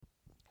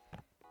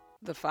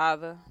The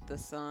Father, the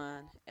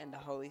Son, and the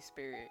Holy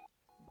Spirit.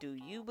 Do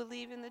you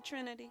believe in the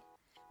Trinity?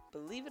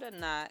 Believe it or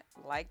not,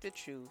 like the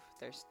truth,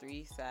 there's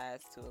three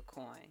sides to a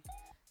coin.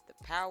 The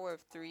power of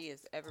three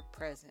is ever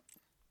present,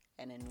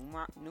 and in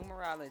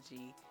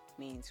numerology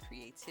means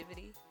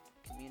creativity,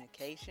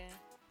 communication,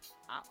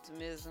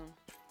 optimism,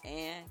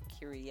 and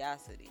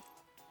curiosity.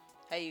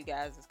 Hey, you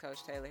guys, it's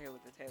Coach Taylor here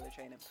with the Taylor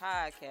Training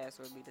Podcast,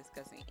 where we'll be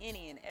discussing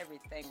any and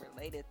everything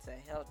related to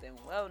health and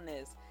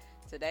wellness.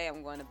 Today,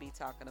 I'm going to be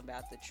talking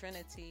about the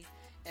Trinity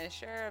and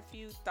share a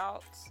few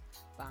thoughts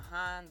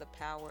behind the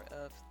power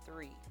of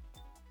three.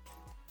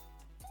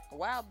 A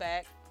while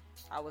back,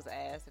 I was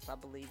asked if I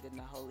believed in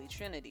the Holy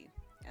Trinity,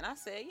 and I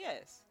said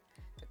yes.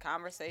 The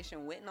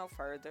conversation went no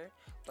further,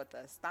 but the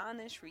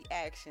astonished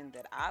reaction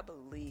that I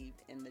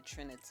believed in the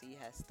Trinity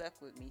has stuck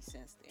with me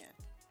since then.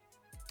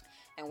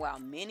 And while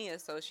many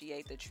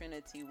associate the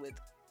Trinity with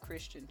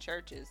Christian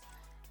churches,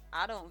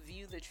 I don't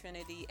view the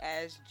Trinity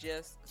as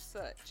just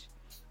such.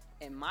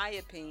 In my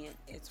opinion,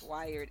 it's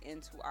wired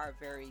into our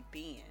very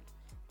being.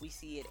 We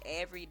see it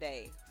every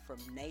day, from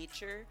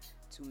nature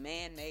to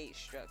man-made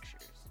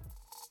structures.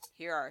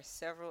 Here are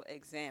several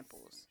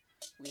examples.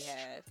 We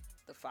have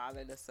the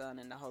Father, the Son,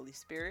 and the Holy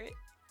Spirit,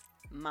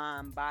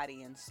 mind,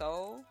 body, and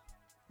soul,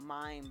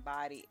 mind,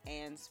 body,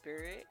 and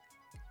spirit,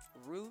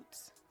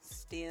 roots,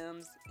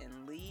 stems,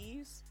 and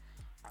leaves,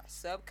 our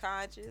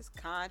subconscious,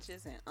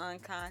 conscious, and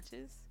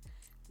unconscious,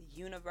 the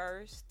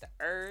universe, the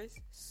earth,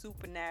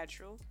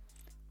 supernatural.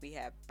 We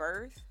have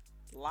birth,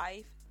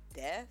 life,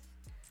 death.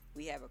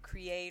 We have a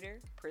creator,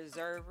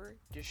 preserver,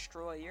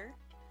 destroyer.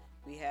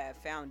 We have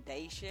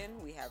foundation.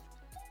 We have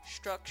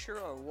structure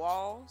or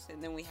walls.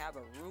 And then we have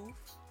a roof,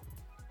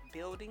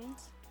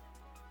 buildings.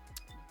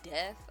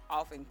 Death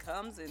often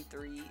comes in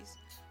threes.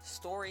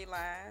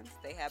 Storylines,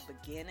 they have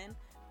beginning,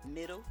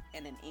 middle,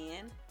 and an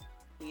end.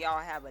 We all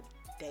have a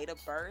date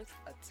of birth,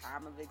 a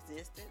time of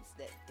existence,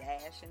 that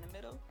dash in the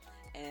middle,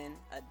 and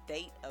a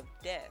date of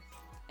death,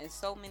 and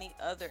so many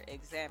other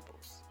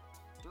examples.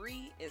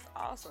 Three is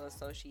also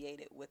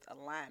associated with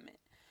alignment.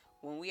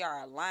 When we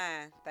are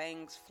aligned,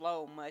 things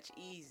flow much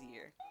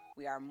easier.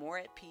 We are more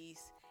at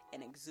peace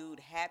and exude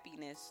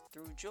happiness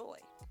through joy.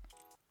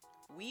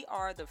 We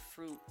are the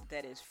fruit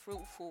that is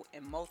fruitful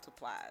and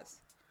multiplies.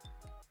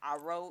 I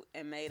wrote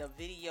and made a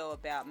video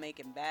about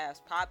making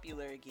baths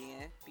popular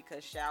again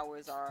because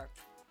showers are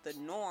the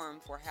norm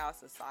for how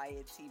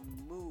society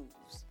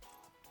moves.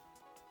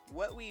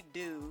 What we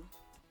do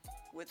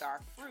with our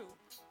fruit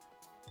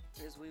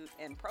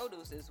and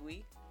produce is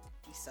we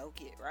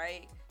soak it,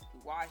 right?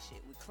 We wash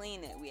it, we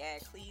clean it, we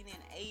add cleaning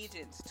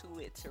agents to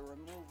it to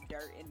remove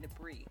dirt and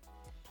debris.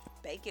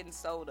 Baking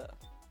soda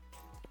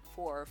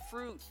for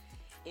fruit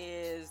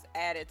is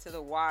added to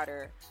the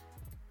water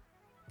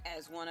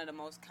as one of the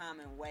most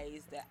common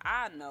ways that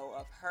I know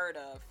of, heard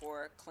of,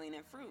 for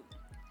cleaning fruit.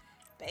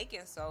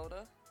 Baking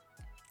soda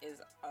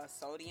is a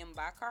sodium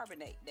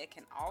bicarbonate that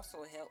can also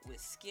help with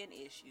skin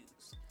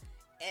issues.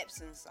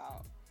 Epsom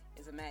salt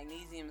is a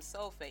magnesium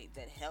sulfate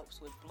that helps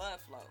with blood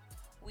flow.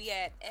 We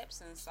add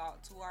Epsom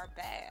salt to our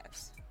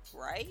baths,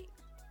 right?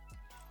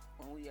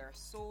 When we are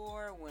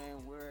sore,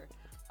 when we're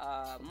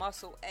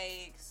muscle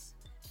aches,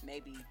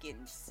 maybe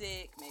getting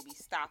sick, maybe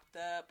stopped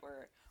up,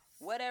 or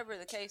whatever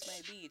the case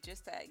may be,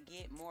 just to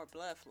get more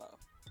blood flow.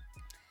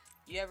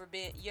 You ever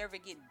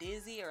get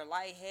dizzy or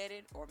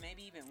lightheaded or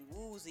maybe even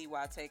woozy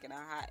while taking a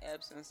hot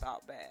Epsom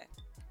salt bath?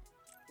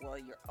 Well,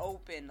 you're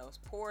open, those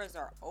pores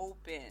are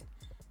open.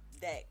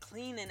 That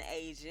cleaning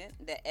agent,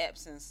 the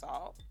Epsom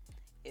salt,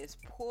 is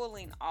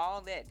pulling all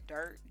that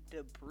dirt,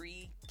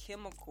 debris,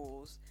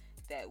 chemicals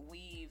that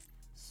we've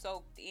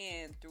soaked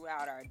in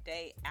throughout our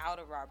day out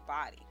of our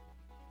body.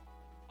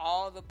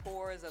 All the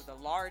pores of the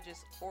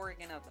largest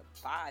organ of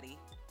the body,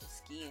 the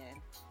skin,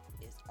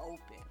 is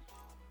open.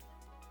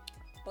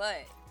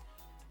 But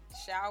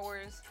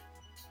showers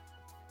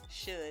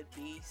should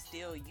be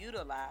still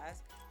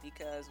utilized,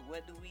 because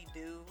what do we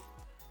do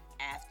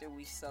after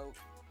we soak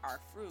our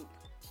fruit?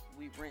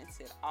 We rinse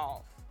it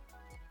off.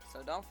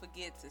 So don't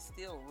forget to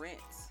still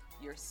rinse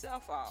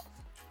yourself off.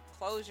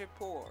 Close your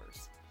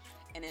pores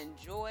and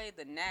enjoy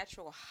the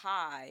natural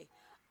high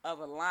of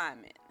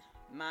alignment,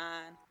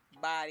 mind,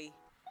 body,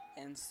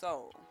 and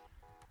soul.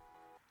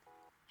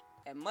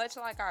 And much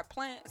like our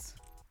plants,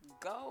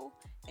 go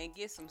and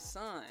get some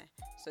sun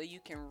so you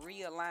can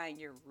realign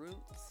your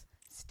roots,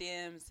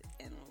 stems,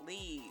 and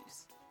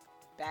leaves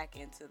back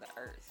into the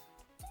earth.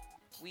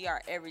 We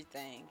are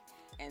everything,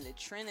 and the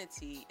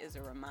Trinity is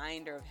a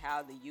reminder of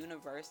how the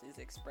universe is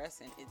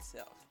expressing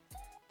itself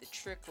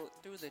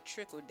through the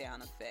trickle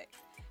down effect.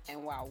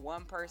 And while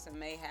one person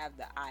may have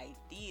the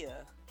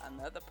idea,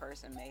 another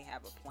person may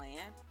have a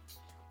plan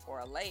or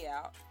a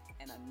layout,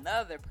 and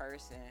another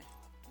person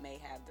may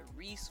have the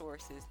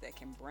resources that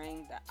can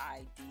bring the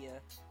idea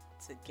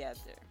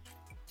together.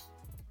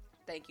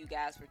 Thank you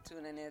guys for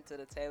tuning in to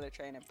the Taylor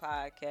Training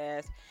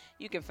Podcast.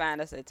 You can find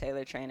us at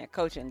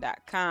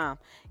TaylorTrainingCoaching.com.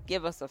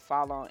 Give us a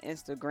follow on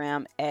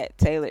Instagram at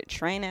Taylor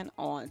Training,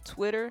 on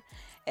Twitter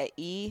at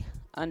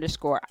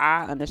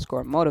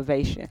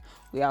E_I_motivation.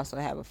 We also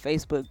have a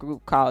Facebook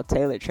group called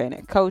Taylor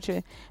Training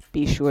Coaching.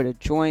 Be sure to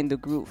join the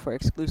group for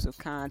exclusive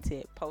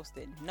content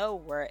posted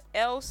nowhere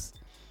else.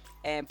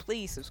 And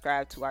please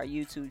subscribe to our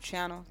YouTube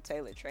channel,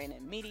 Taylor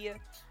Training Media.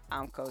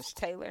 I'm Coach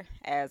Taylor.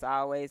 As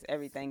always,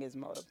 everything is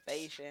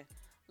motivation,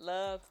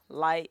 love,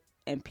 light,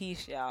 and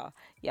peace, y'all.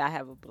 Y'all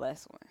have a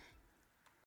blessed one.